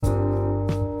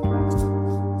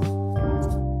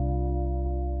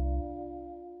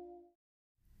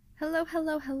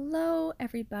Hello,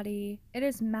 everybody. It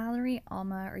is Mallory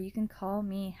Alma, or you can call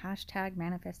me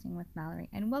 #manifesting with Mallory,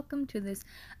 and welcome to this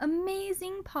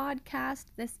amazing podcast.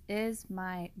 This is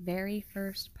my very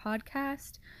first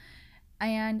podcast,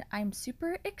 and I'm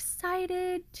super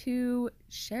excited to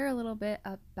share a little bit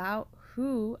about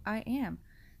who I am.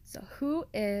 So, who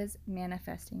is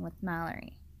Manifesting with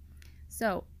Mallory?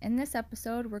 So, in this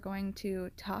episode, we're going to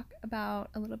talk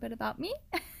about a little bit about me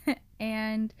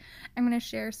and I'm going to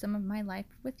share some of my life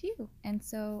with you. And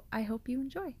so, I hope you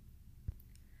enjoy.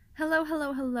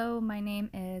 Hello. My name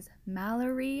is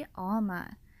Mallory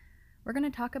Alma. We're going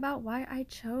to talk about why I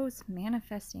chose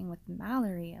manifesting with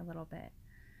Mallory a little bit.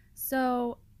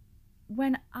 So,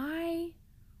 when I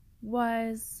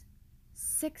was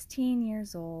 16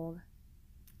 years old,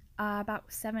 about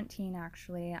 17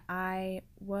 actually, I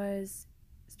was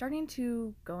starting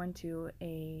to go into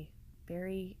a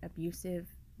very abusive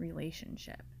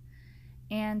relationship.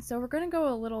 And so we're going to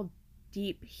go a little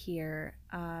deep here,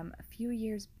 quite a few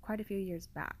years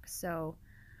back. So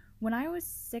when I was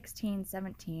 16,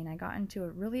 17, I got into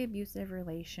a really abusive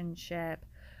relationship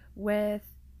with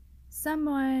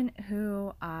someone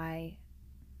who I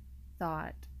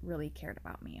thought really cared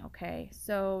about me, okay?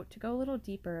 So to go a little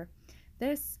deeper,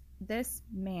 this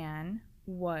man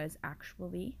was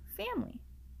actually family.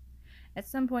 At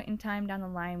some point in time down the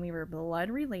line, we were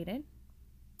blood related,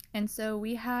 and so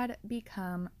we had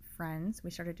become friends. We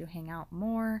started to hang out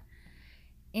more,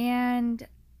 and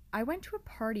I went to a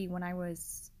party when I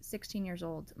was 16 years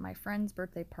old, my friend's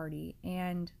birthday party,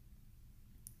 and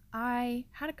I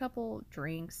had a couple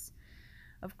drinks,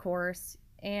 of course,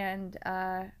 and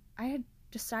I had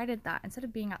decided that instead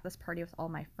of being at this party with all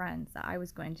my friends, that I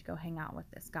was going to go hang out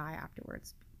with this guy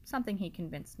afterwards, something he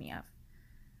convinced me of.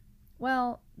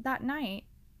 Well, that night,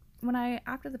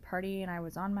 after the party and I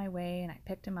was on my way and I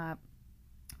picked him up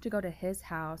to go to his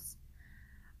house,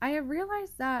 I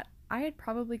realized that I had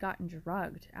probably gotten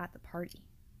drugged at the party.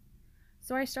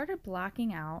 So I started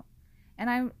blacking out and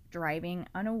I'm driving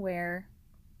unaware,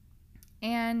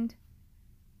 and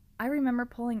I remember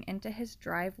pulling into his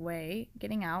driveway,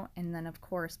 getting out, and then, of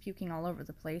course, puking all over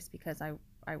the place because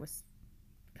I was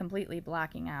completely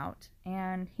blacking out.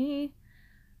 And he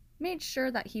made sure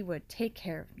that he would take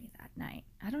care of me that night.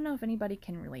 I don't know if anybody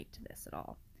can relate to this at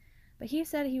all, but he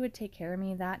said he would take care of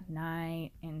me that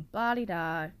night, and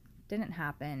blah-de-da. Didn't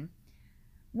happen.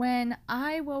 When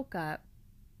I woke up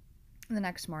the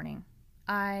next morning,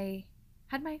 I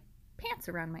had my pants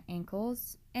around my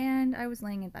ankles, and I was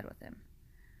laying in bed with him.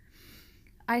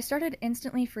 I started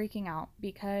instantly freaking out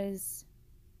because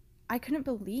I couldn't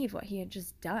believe what he had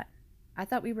just done. I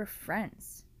thought we were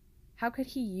friends. How could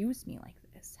he use me like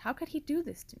this? How could he do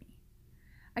this to me?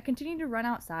 I continued to run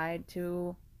outside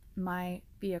to my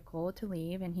vehicle to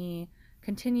leave, and he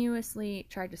continuously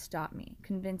tried to stop me,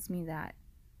 convince me that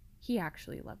he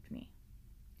actually loved me.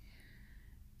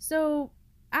 So,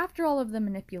 after all of the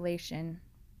manipulation,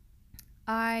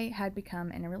 I had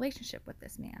become in a relationship with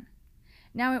this man.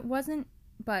 Now, it wasn't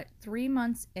but 3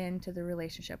 months into the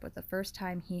relationship with the first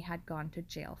time he had gone to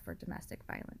jail for domestic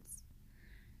violence.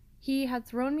 He had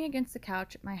thrown me against the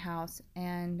couch at my house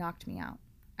and knocked me out.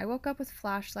 I woke up with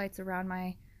flashlights around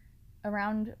my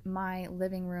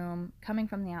living room coming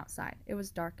from the outside. It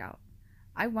was dark out.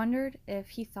 I wondered if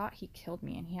he thought he killed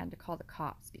me and he had to call the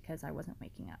cops because I wasn't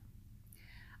waking up.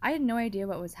 I had no idea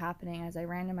what was happening as I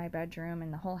ran to my bedroom,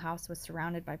 and the whole house was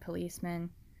surrounded by policemen.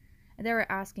 They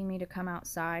were asking me to come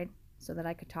outside so that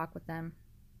I could talk with them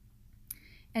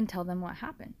and tell them what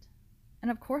happened.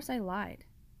 And of course I lied.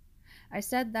 I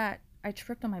said that I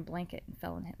tripped on my blanket and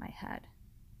fell and hit my head.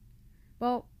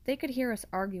 Well, they could hear us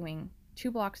arguing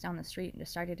 2 blocks down the street and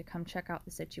decided to come check out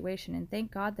the situation, and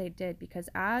thank God they did, because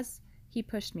as he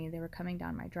pushed me, they were coming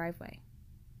down my driveway.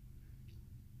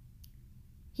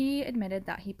 He admitted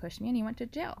that he pushed me and he went to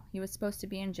jail. He was supposed to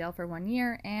be in jail for 1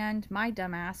 year, and my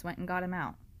dumbass went and got him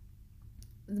out.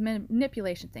 The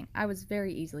manipulation thing. I was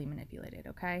very easily manipulated,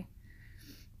 okay?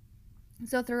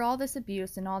 So through all this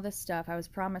abuse and all this stuff, I was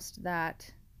promised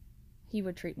that he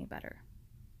would treat me better.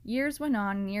 Years went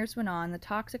on, the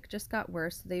toxic just got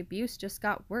worse, the abuse just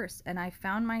got worse, and I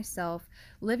found myself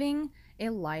living a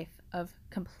life of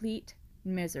complete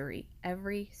misery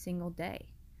every single day.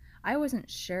 I wasn't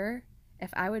sure if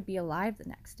I would be alive the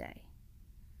next day.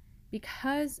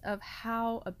 Because of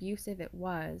how abusive it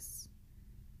was,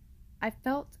 I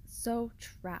felt so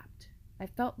trapped. I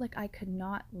felt like I could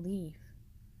not leave.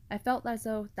 I felt as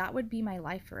though that would be my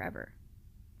life forever.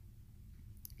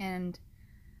 And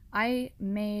I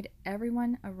made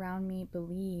everyone around me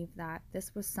believe that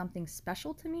this was something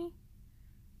special to me.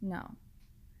 No.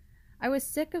 I was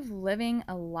sick of living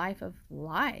a life of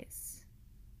lies.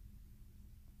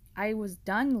 I was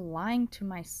done lying to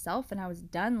myself and I was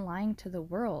done lying to the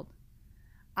world.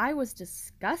 I was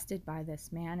disgusted by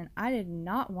this man and I did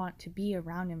not want to be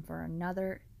around him for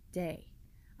another day.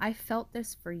 I felt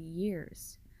this for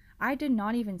years. I did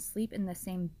not even sleep in the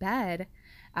same bed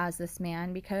as this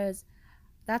man because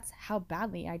that's how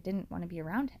badly I didn't want to be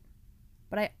around him.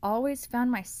 But I always found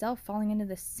myself falling into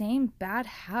the same bad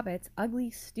habits,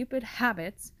 ugly, stupid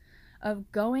habits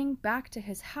of going back to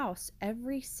his house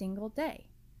every single day,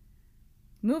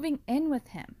 moving in with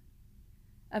him,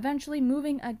 eventually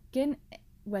moving again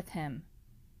with him,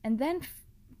 and then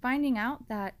finding out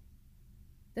that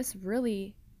this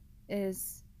really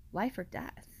is life or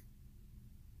death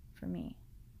for me.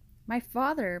 My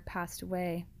father passed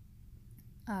away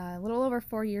a little over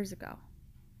 4 years ago,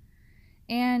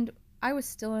 and I was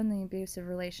still in the abusive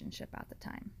relationship at the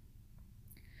time.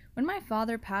 When my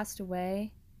father passed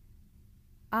away,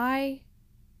 I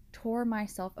tore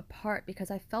myself apart because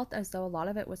I felt as though a lot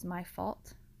of it was my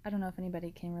fault. I don't know if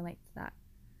anybody can relate to that.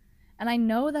 And I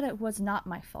know that it was not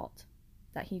my fault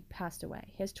that he passed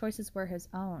away. His choices were his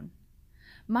own.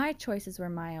 My choices were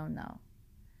my own, though.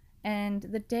 And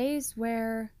the days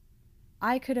where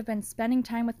I could have been spending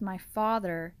time with my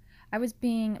father, I was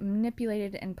being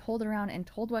manipulated and pulled around and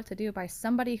told what to do by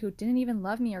somebody who didn't even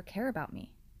love me or care about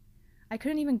me. I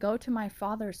couldn't even go to my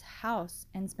father's house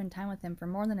and spend time with him for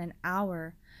more than an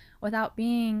hour without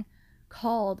being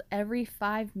called every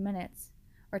 5 minutes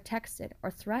or texted or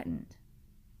threatened.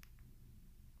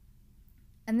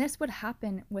 And this would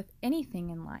happen with anything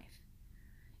in life.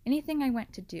 Anything I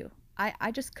went to do.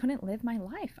 I just couldn't live my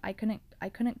life. I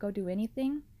couldn't go do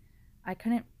anything. I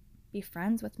couldn't be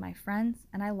friends with my friends,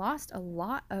 and I lost a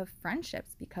lot of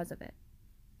friendships because of it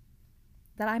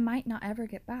that I might not ever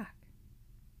get back.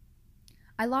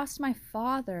 I lost my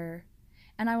father,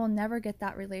 and I will never get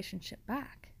that relationship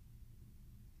back.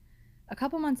 A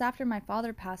couple months after my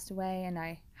father passed away and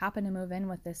I happened to move in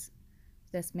with this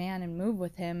man and move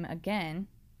with him again,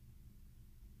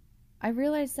 I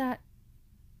realized that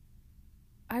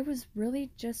I was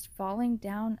really just falling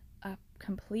down a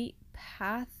complete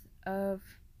path of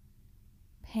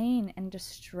pain and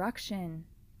destruction.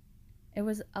 It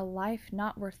was a life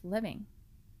not worth living.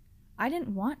 I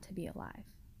didn't want to be alive.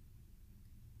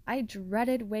 I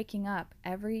dreaded waking up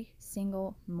every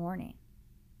single morning.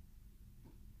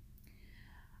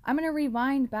 I'm going to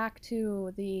rewind back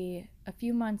to a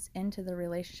few months into the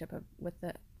relationship with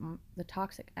the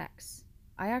toxic ex.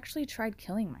 I actually tried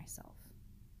killing myself.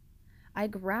 I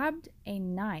grabbed a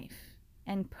knife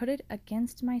and put it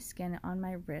against my skin on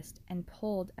my wrist and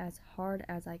pulled as hard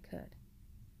as I could.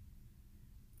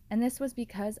 And this was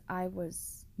because I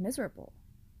was miserable.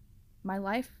 My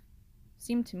life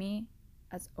seemed to me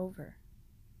as over.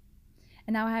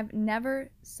 And now I have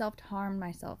never self-harmed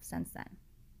myself since then.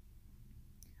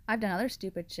 I've done other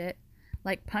stupid shit,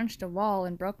 like punched a wall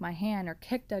and broke my hand or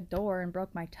kicked a door and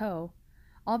broke my toe,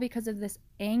 all because of this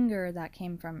anger that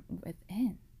came from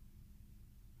within.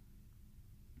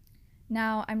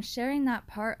 Now, I'm sharing that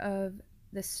part of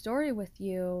the story with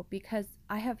you because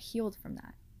I have healed from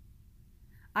that.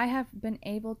 I have been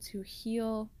able to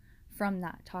heal from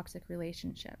that toxic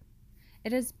relationship.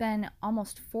 It has been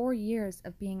almost 4 years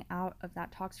of being out of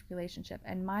that toxic relationship,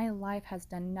 and my life has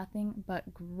done nothing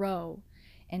but grow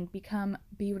and become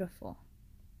beautiful.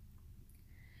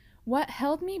 What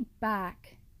held me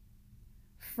back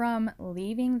from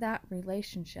leaving that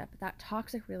relationship, that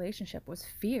toxic relationship, was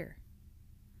fear.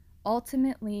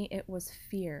 Ultimately, it was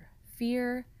fear.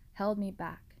 Fear held me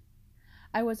back.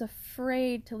 I was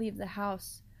afraid to leave the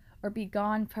house or be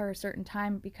gone for a certain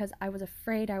time because I was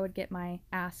afraid I would get my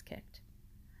ass kicked.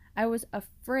 I was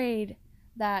afraid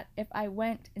that if I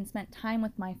went and spent time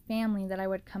with my family that I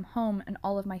would come home and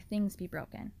all of my things be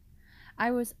broken.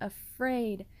 I was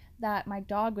afraid that my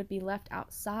dog would be left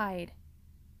outside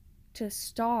to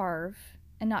starve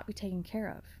and not be taken care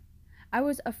of. I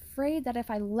was afraid that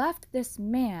if I left this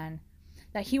man,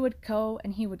 that he would go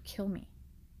and he would kill me.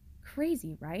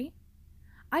 Crazy, right?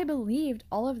 I believed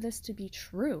all of this to be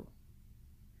true.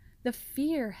 The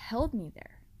fear held me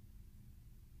there.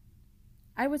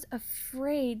 I was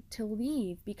afraid to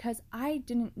leave because I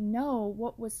didn't know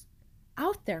what was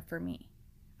out there for me.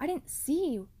 I didn't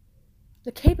see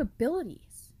the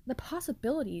capabilities, the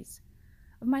possibilities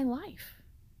of my life.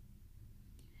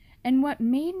 And what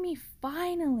made me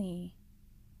finally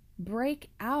break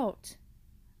out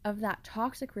of that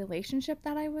toxic relationship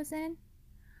that I was in,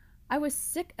 I was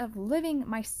sick of living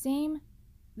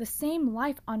the same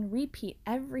life on repeat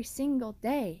every single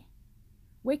day,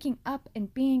 waking up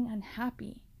and being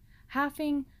unhappy,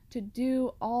 having to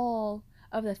do all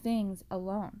of the things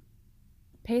alone.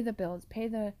 Pay the bills, pay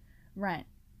the rent,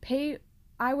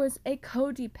 I was a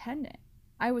codependent.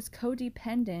 I was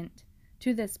codependent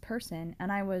to this person,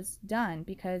 and I was done,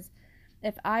 because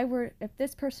if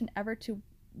this person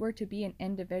were to be an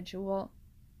individual,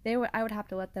 I would have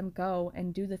to let them go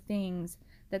and do the things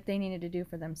that they needed to do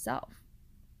for themselves.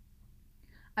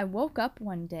 I woke up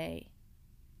one day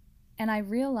and I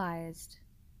realized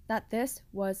that this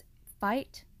was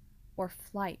fight or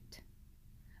flight.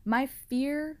 My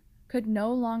fear could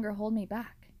no longer hold me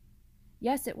back.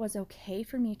 Yes, it was okay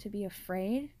for me to be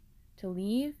afraid to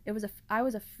leave. I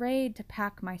was afraid to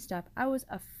pack my stuff. I was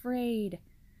afraid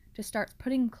to start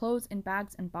putting clothes in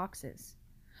bags and boxes.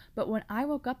 But when I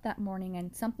woke up that morning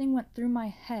and something went through my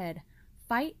head,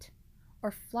 fight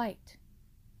or flight,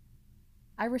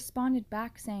 I responded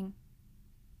back saying,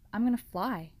 I'm going to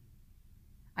fly.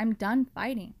 I'm done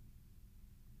fighting.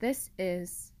 This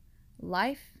is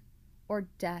life or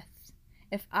death.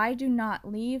 If I do not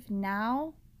leave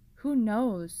now, who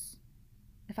knows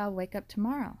if I'll wake up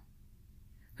tomorrow?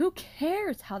 Who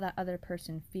cares how that other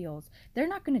person feels? They're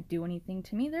not going to do anything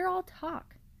to me. They're all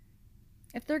talk.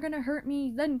 If they're going to hurt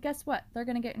me, then guess what? They're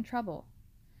going to get in trouble.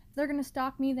 If they're going to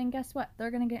stalk me, then guess what?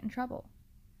 They're going to get in trouble.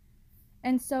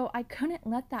 And so I couldn't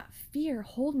let that fear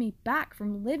hold me back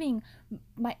from living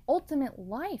my ultimate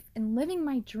life and living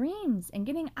my dreams and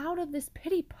getting out of this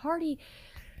pity party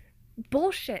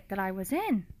bullshit that I was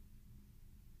in.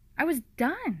 I was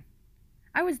done.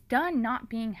 I was done not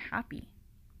being happy.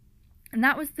 And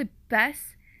that was the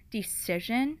best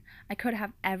decision I could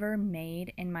have ever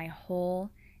made in my whole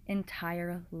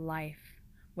entire life,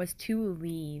 was to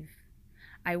leave.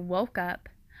 I woke up,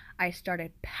 I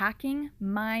started packing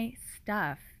my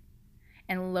stuff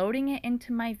and loading it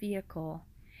into my vehicle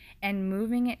and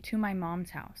moving it to my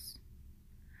mom's house.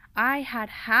 I had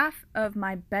half of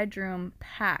my bedroom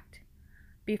packed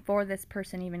before this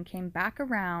person even came back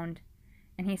around,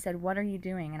 and he said, "What are you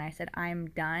doing?" And I said, "I'm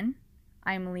done.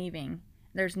 I'm leaving.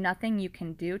 There's nothing you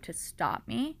can do to stop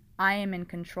me. I am in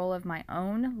control of my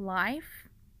own life."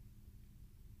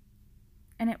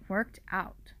 And it worked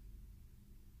out.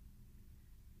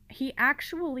 He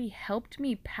actually helped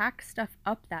me pack stuff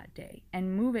up that day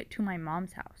and move it to my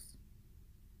mom's house.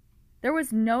 There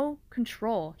was no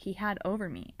control he had over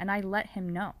me, and I let him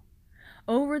know.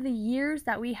 Over the years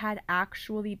that we had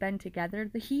actually been together,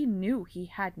 he knew he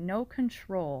had no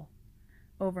control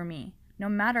over me, no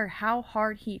matter how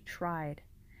hard he tried.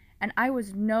 And I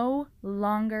was no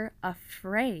longer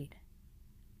afraid.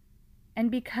 And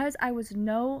because I was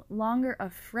no longer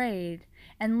afraid,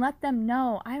 and let them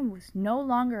know I was no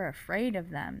longer afraid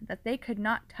of them, that they could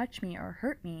not touch me or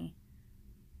hurt me,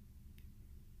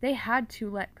 they had to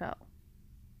let go.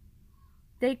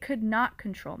 They could not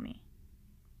control me.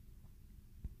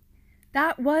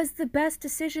 That was the best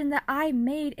decision that I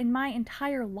made in my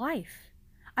entire life.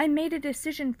 I made a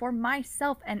decision for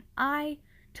myself, and I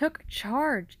took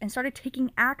charge and started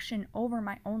taking action over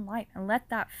my own life and let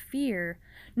that fear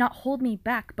not hold me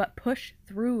back, but push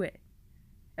through it.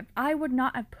 If I would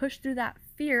not have pushed through that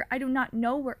fear, I do not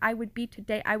know where I would be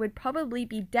today. I would probably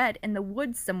be dead in the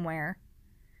woods somewhere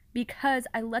because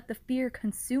I let the fear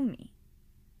consume me.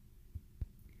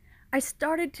 I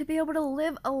started to be able to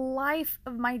live a life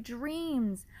of my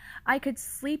dreams. I could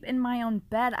sleep in my own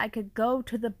bed. I could go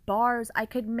to the bars. I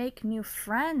could make new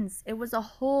friends. It was a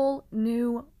whole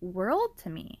new world to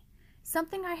me.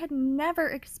 Something I had never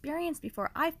experienced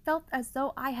before. I felt as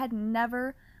though I had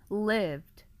never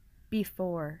lived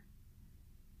before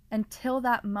until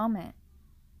that moment.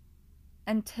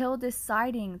 Until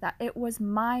deciding that it was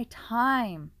my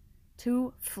time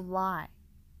to fly.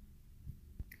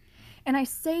 And I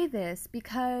say this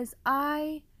because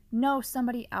I know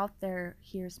somebody out there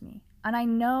hears me. And I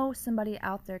know somebody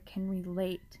out there can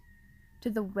relate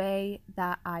to the way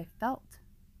that I felt.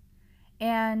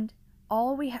 And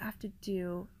all we have to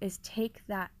do is take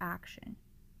that action.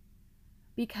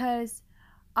 Because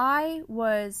I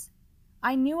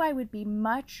knew I would be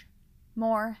much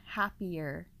more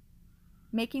happier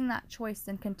making that choice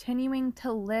than continuing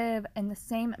to live in the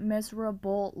same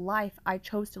miserable life I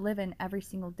chose to live in every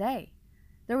single day.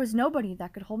 There was nobody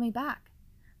that could hold me back.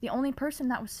 The only person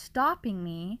that was stopping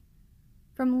me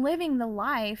from living the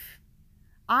life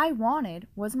I wanted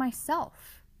was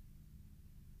myself.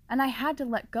 And I had to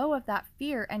let go of that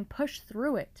fear and push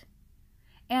through it.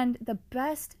 And the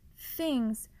best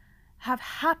things have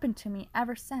happened to me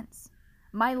ever since.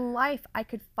 My life, I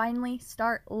could finally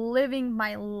start living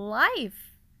my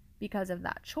life because of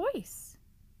that choice.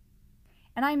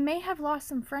 And I may have lost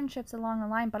some friendships along the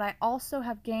line, but I also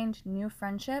have gained new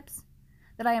friendships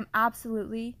that I am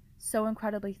absolutely so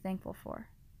incredibly thankful for.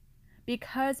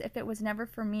 Because if it was never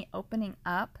for me opening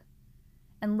up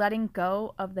and letting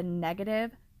go of the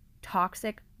negative,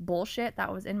 toxic bullshit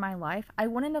that was in my life, I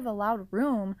wouldn't have allowed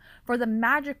room for the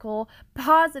magical,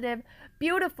 positive,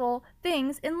 beautiful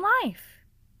things in life.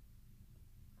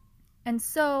 And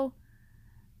so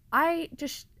I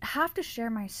just have to share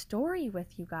my story with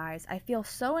you guys. I feel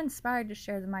so inspired to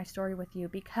share my story with you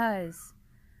because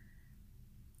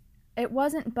it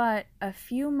wasn't but a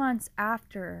few months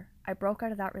after I broke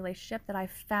out of that relationship that I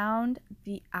found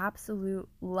the absolute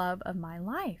love of my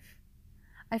life.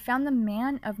 I found the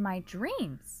man of my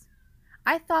dreams.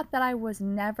 I thought that I was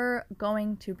never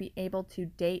going to be able to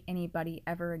date anybody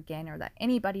ever again, or that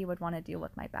anybody would want to deal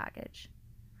with my baggage.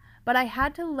 But I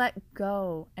had to let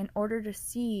go in order to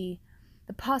see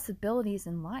the possibilities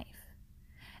in life.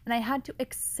 And I had to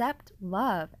accept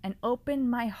love and open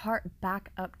my heart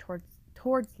back up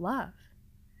towards love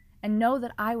and know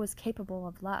that I was capable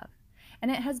of love. And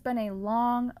it has been a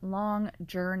long, long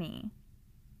journey.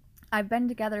 I've been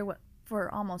together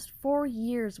for almost 4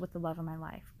 years with the love of my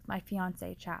life, with my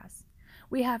fiance, Chaz.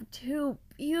 We have 2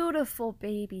 beautiful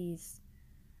babies.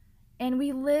 And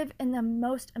we live in the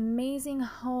most amazing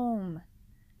home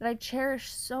that I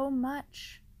cherish so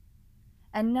much.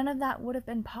 And none of that would have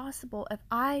been possible if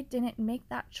I didn't make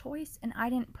that choice and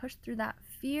I didn't push through that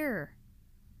fear.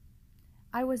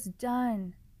 I was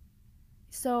done.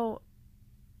 So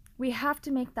we have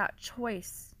to make that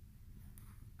choice.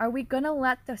 Are we going to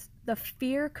let the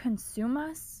fear consume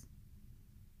us?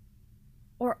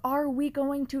 Or are we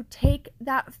going to take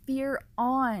that fear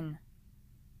on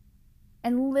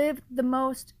and live the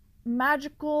most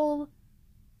magical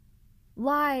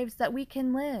lives that we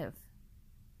can live?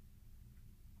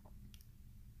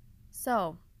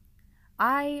 So,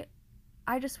 I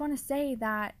just want to say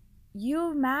that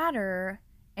you matter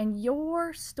and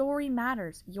your story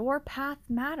matters. Your path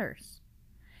matters.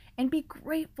 And be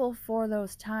grateful for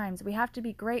those times. We have to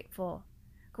be grateful.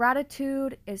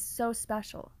 Gratitude is so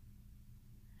special.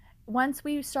 Once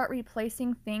we start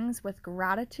replacing things with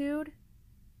gratitude,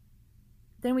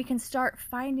 then we can start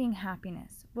finding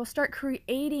happiness. We'll start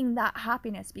creating that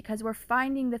happiness because we're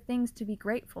finding the things to be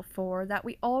grateful for that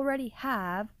we already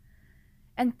have,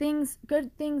 and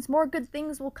more good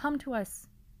things will come to us.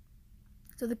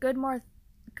 So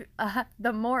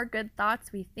the more good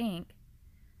thoughts we think,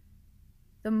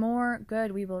 the more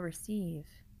good we will receive.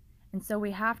 And so we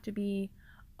have to be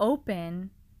open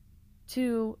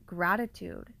to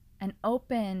gratitude and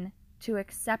open to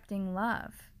accepting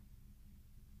love.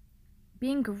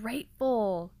 Being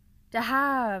grateful to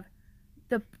have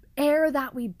the air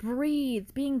that we breathe,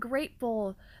 being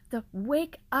grateful to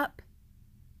wake up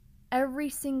every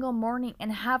single morning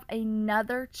and have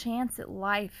another chance at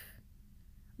life.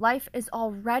 Life is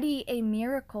already a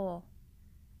miracle.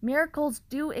 Miracles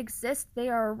do exist. They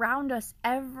are around us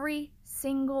every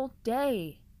single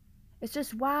day. It's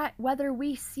just whether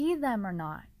we see them or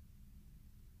not.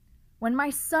 When my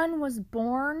son was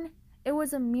born, it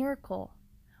was a miracle.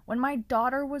 When my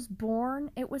daughter was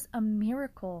born, it was a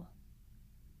miracle.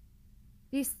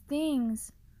 These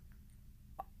things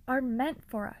are meant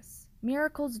for us.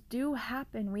 Miracles do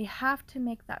happen. We have to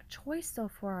make that choice though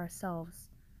for ourselves.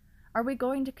 Are we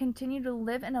going to continue to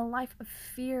live in a life of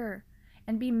fear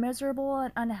and be miserable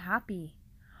and unhappy?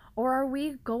 Or are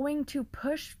we going to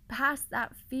push past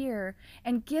that fear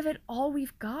and give it all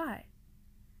we've got?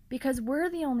 Because we're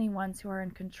the only ones who are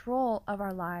in control of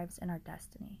our lives and our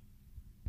destiny.